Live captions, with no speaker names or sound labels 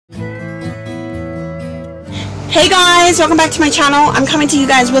Hey guys, welcome back to my channel. I'm coming to you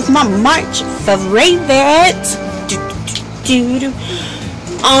guys with my March favorite.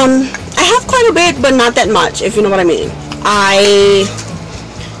 I have quite a bit, but not that much, if you know what I mean. I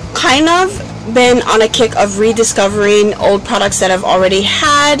kind of been on a kick of rediscovering old products that I've already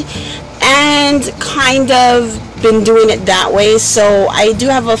had and kind of been doing it that way. So I do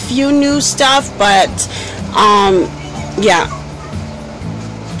have a few new stuff, but yeah,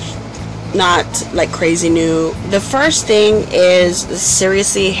 not like crazy new. The first thing is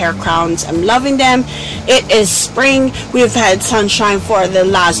seriously hair crowns. I'm loving them. It is spring. We've had sunshine for the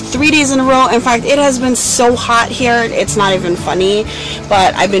last 3 days in a row. In fact, it has been so hot here, it's not even funny,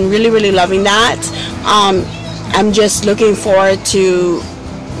 but I've been really loving that. I'm just looking forward to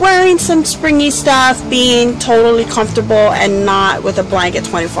wearing some springy stuff, being totally comfortable and not with a blanket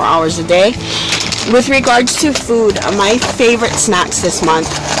 24 hours a day. With regards to food, my favorite snacks this month,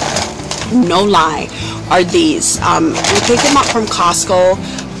 no lie, are these. We picked them up from Costco.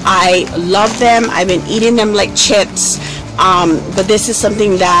 I love them. I've been eating them like chips, but this is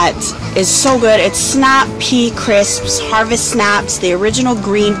something that is so good. It's Snap Pea Crisps, Harvest Snaps, the original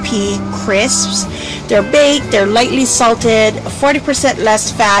green pea crisps. They're baked, they're lightly salted, 40%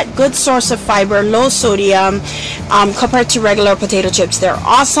 less fat, good source of fiber, low sodium, compared to regular potato chips. They're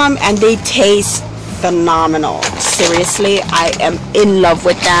awesome and they taste phenomenal. Seriously, I am in love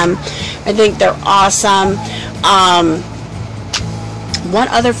with them. I think they're awesome. What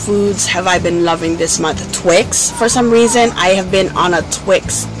other foods have I been loving this month? Twix. For some reason, I have been on a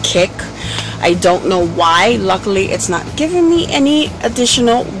Twix kick. I don't know why. Luckily, it's not giving me any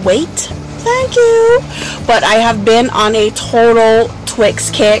additional weight. Thank you. But I have been on a total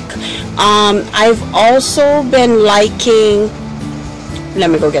Twix kick. I've also been liking, let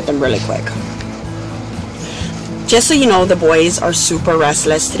me go get them really quick. Just so you know, the boys are super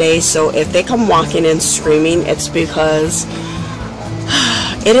restless today, so if they come walking in screaming, it's because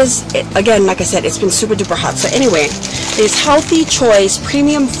again, like I said, it's been super duper hot. So anyway, these Healthy Choice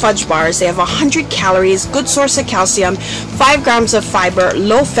premium fudge bars, they have 100 calories, good source of calcium, 5 grams of fiber,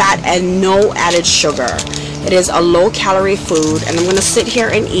 low fat, and no added sugar. It is a low calorie food, and I'm gonna sit here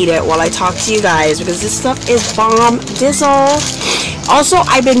and eat it while I talk to you guys because this stuff is bomb dizzle. Also,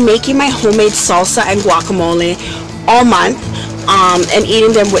 I've been making my homemade salsa and guacamole all month, and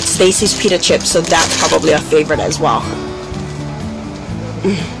eating them with Stacy's pita chips, so that's probably a favorite as well.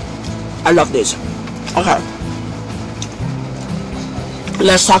 I love these. Okay,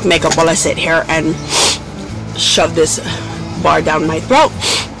 let's talk makeup while I sit here and shove this bar down my throat.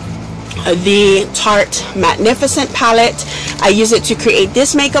 The Tarte Magnificent palette, I use it to create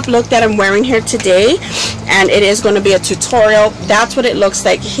this makeup look that I'm wearing here today, and it is going to be a tutorial. That's what it looks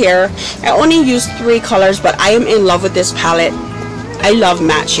like here. I only used 3 colors, but I am in love with this palette. I love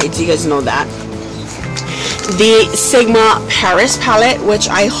matte shades, you guys know that. The Sigma Paris palette, which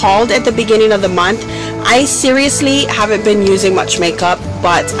I hauled at the beginning of the month. I seriously haven't been using much makeup,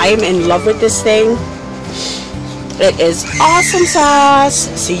 but I am in love with this thing. It is awesome sauce.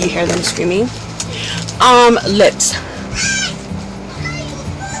 See, you hear them screaming. Lips.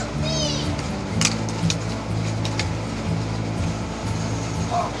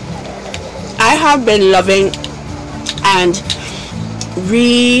 I have been loving and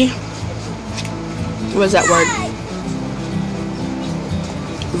what's that word?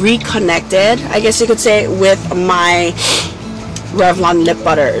 Reconnected, I guess you could say, with my Revlon lip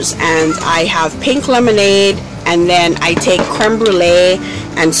butters, and I have pink lemonade, and then I take creme brulee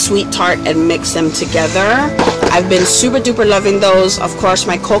and sweet tart and mix them together. I've been super duper loving those. Of course,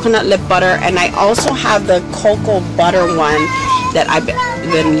 my coconut lip butter, and I also have the cocoa butter one that I've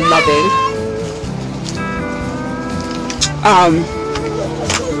been loving.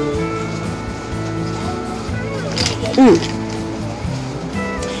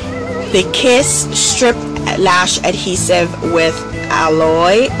 The Kiss Strip Lash Adhesive with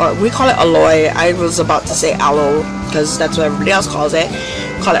alloy, or we call it alloy. I was about to say aloe because that's what everybody else calls it.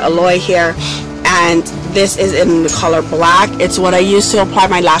 Call it alloy here, and this is in the color black. It's what I use to apply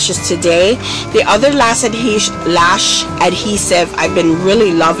my lashes today. The other lash adhesive I've been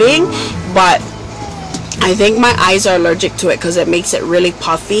really loving, but I think my eyes are allergic to it because it makes it really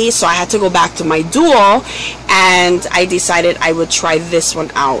puffy, so I had to go back to my Duo, and I decided I would try this one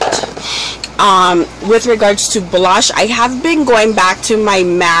out. With regards to blush, I have been going back to my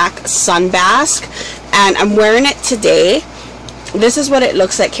MAC Sunbask, and I'm wearing it today. This is what it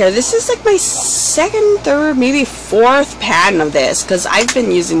looks like here. This is like my 2nd, 3rd, maybe 4th pan of this because I've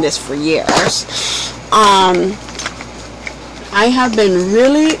been using this for years. I have been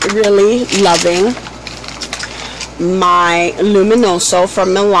really loving my Luminoso from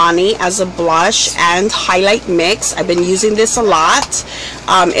Milani as a blush and highlight mix. I've been using this a lot.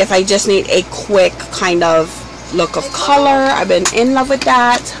 If I just need a quick kind of look of color, I've been in love with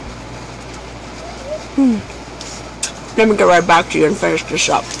that. Let me get right back to you and finish this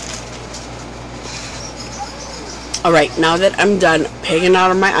up. Alright, now that I'm done picking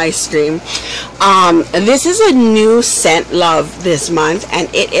out of my ice cream, this is a new scent love this month, and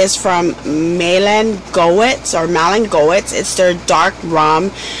it is from Malin+Goetz or Malin+Goetz. It's their dark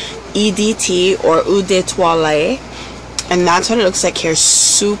rum EDT or Eau de Toilette, and that's what it looks like here.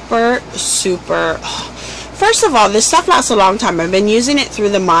 Super first of all, this stuff lasts a long time. I've been using it through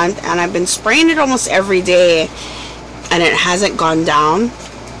the month, and I've been spraying it almost every day, and it hasn't gone down.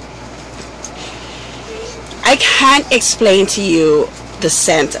 I can't explain to you the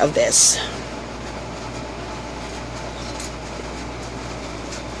scent of this.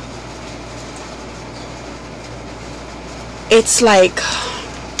 It's like,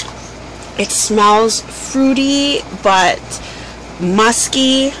 it smells fruity but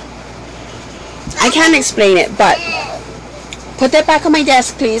musky. I can't explain it, but put that back on my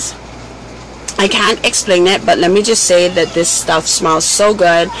desk, please. I can't explain it, but let me just say that this stuff smells so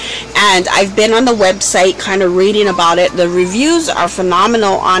good, and I've been on the website kind of reading about it. The reviews are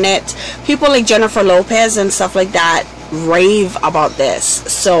phenomenal on it. People like Jennifer Lopez and stuff like that rave about this,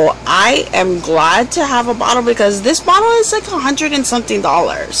 so I am glad to have a bottle, because this bottle is like $100 and something,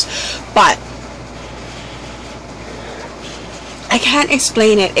 but I can't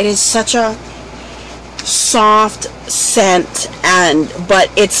explain it. It is such a soft scent, but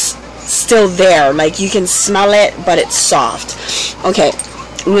it's still there, like you can smell it, but it's soft. Okay,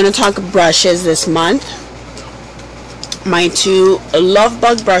 I'm gonna talk brushes this month. My two love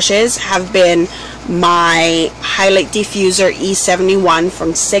bug brushes have been my highlight diffuser E71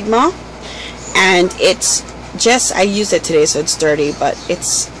 from Sigma, and it's just, I used it today so it's dirty, but it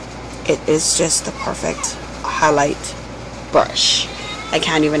is just the perfect highlight brush. I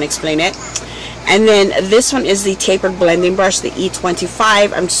can't even explain it. And then this one is the tapered blending brush, the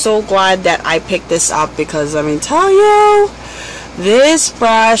E25. I'm so glad that I picked this up, because let me tell you, this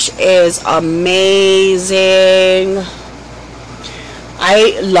brush is amazing.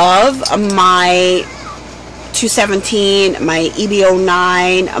 I love my 217, my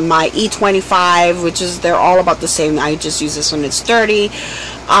EB09, my E25, which is, they're all about the same. I just use this one, it's dirty.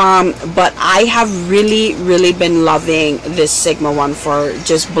 But I have really been loving this Sigma one for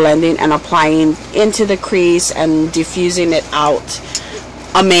just blending and applying into the crease and diffusing it out.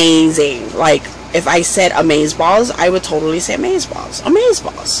 Amazing. Like, if I said amazeballs, I would totally say amazeballs.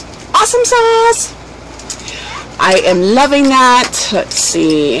 Amazeballs. Awesome sauce. I am loving that. Let's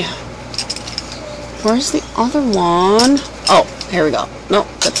see. Where's the other one? Oh, here we go. No,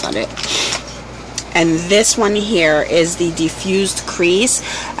 that's not it. And this one here is the diffused crease,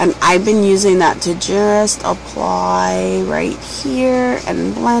 and I've been using that to just apply right here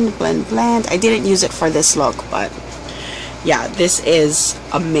and blend. I didn't use it for this look, but yeah, this is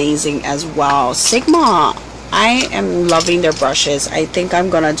amazing as well. Sigma, I am loving their brushes. I think I'm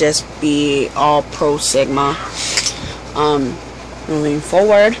gonna just be all pro Sigma moving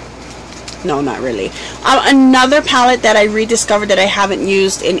forward. No, not really. Another palette that I rediscovered that I haven't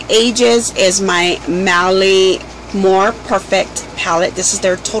used in ages is my More Perfect palette. This is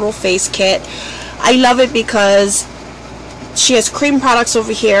their total face kit. I love it because she has cream products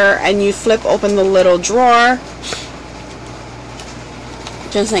over here, and you flip open the little drawer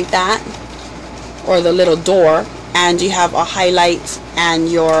just like that, or the little door, and you have a highlight and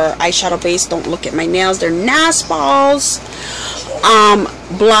your eyeshadow base. Don't look at my nails, they're NAS balls.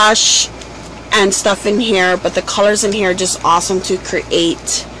 Blush and stuff in here, but the colors in here are just awesome to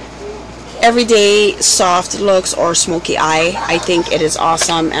create everyday soft looks or smoky eye. I think it is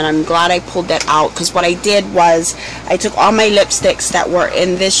awesome, and I'm glad I pulled that out, because what I did was I took all my lipsticks that were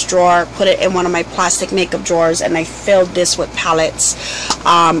in this drawer, put it in one of my plastic makeup drawers, and I filled this with palettes,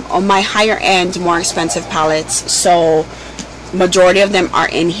 on my higher end, more expensive palettes. So majority of them are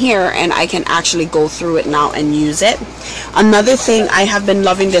in here, and I can actually go through it now and use it. Another thing I have been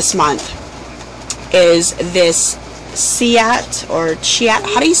loving this month is this Ciate or Ciate.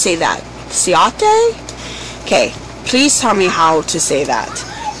 How do you say that? Ciate? Okay, please tell me how to say that.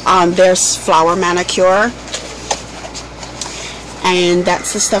 There's Flower Manicure, and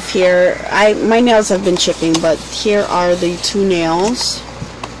that's the stuff here. My nails have been chipping, but here are the two nails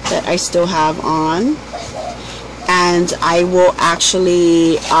that I still have on, and I will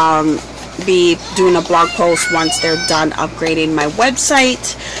actually be doing a blog post once they're done upgrading my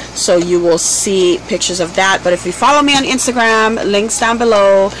website, so you will see pictures of that. But if you follow me on Instagram, links down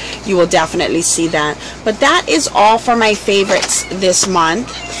below, you will definitely see that. But that is all for my favorites this month.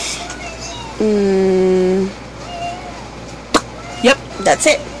 Yep, that's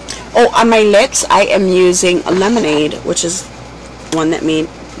it. Oh, on my lips, I am using Lemonade, which is one that made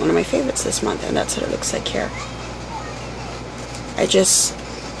one of my favorites this month, and that's what it looks like here.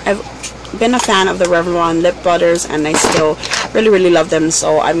 I've been a fan of the Revlon lip butters, and I still really love them,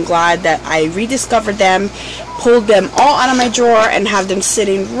 so I'm glad that I rediscovered them, pulled them all out of my drawer, and have them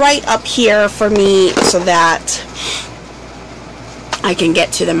sitting right up here for me so that I can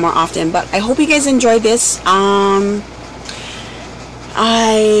get to them more often. But I hope you guys enjoyed this.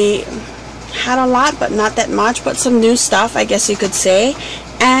 I had a lot, but not that much, but some new stuff, I guess you could say.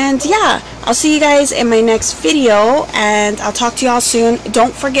 And yeah, I'll see you guys in my next video, and I'll talk to y'all soon.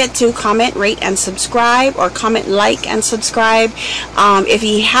 Don't forget to comment, rate, and subscribe, or comment, like, and subscribe. If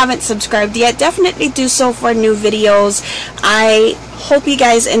you haven't subscribed yet, definitely do so for new videos. I hope you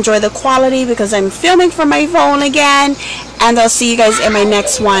guys enjoy the quality, because I'm filming from my phone again, and I'll see you guys in my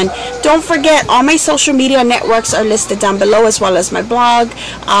next one. Don't forget, all my social media networks are listed down below, as well as my blog,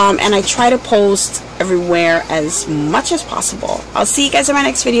 and I try to post everywhere as much as possible. I'll see you guys in my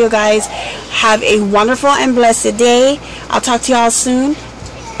next video, guys. Have a wonderful and blessed day. I'll talk to y'all soon.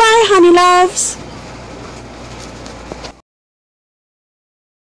 Bye, honey loves.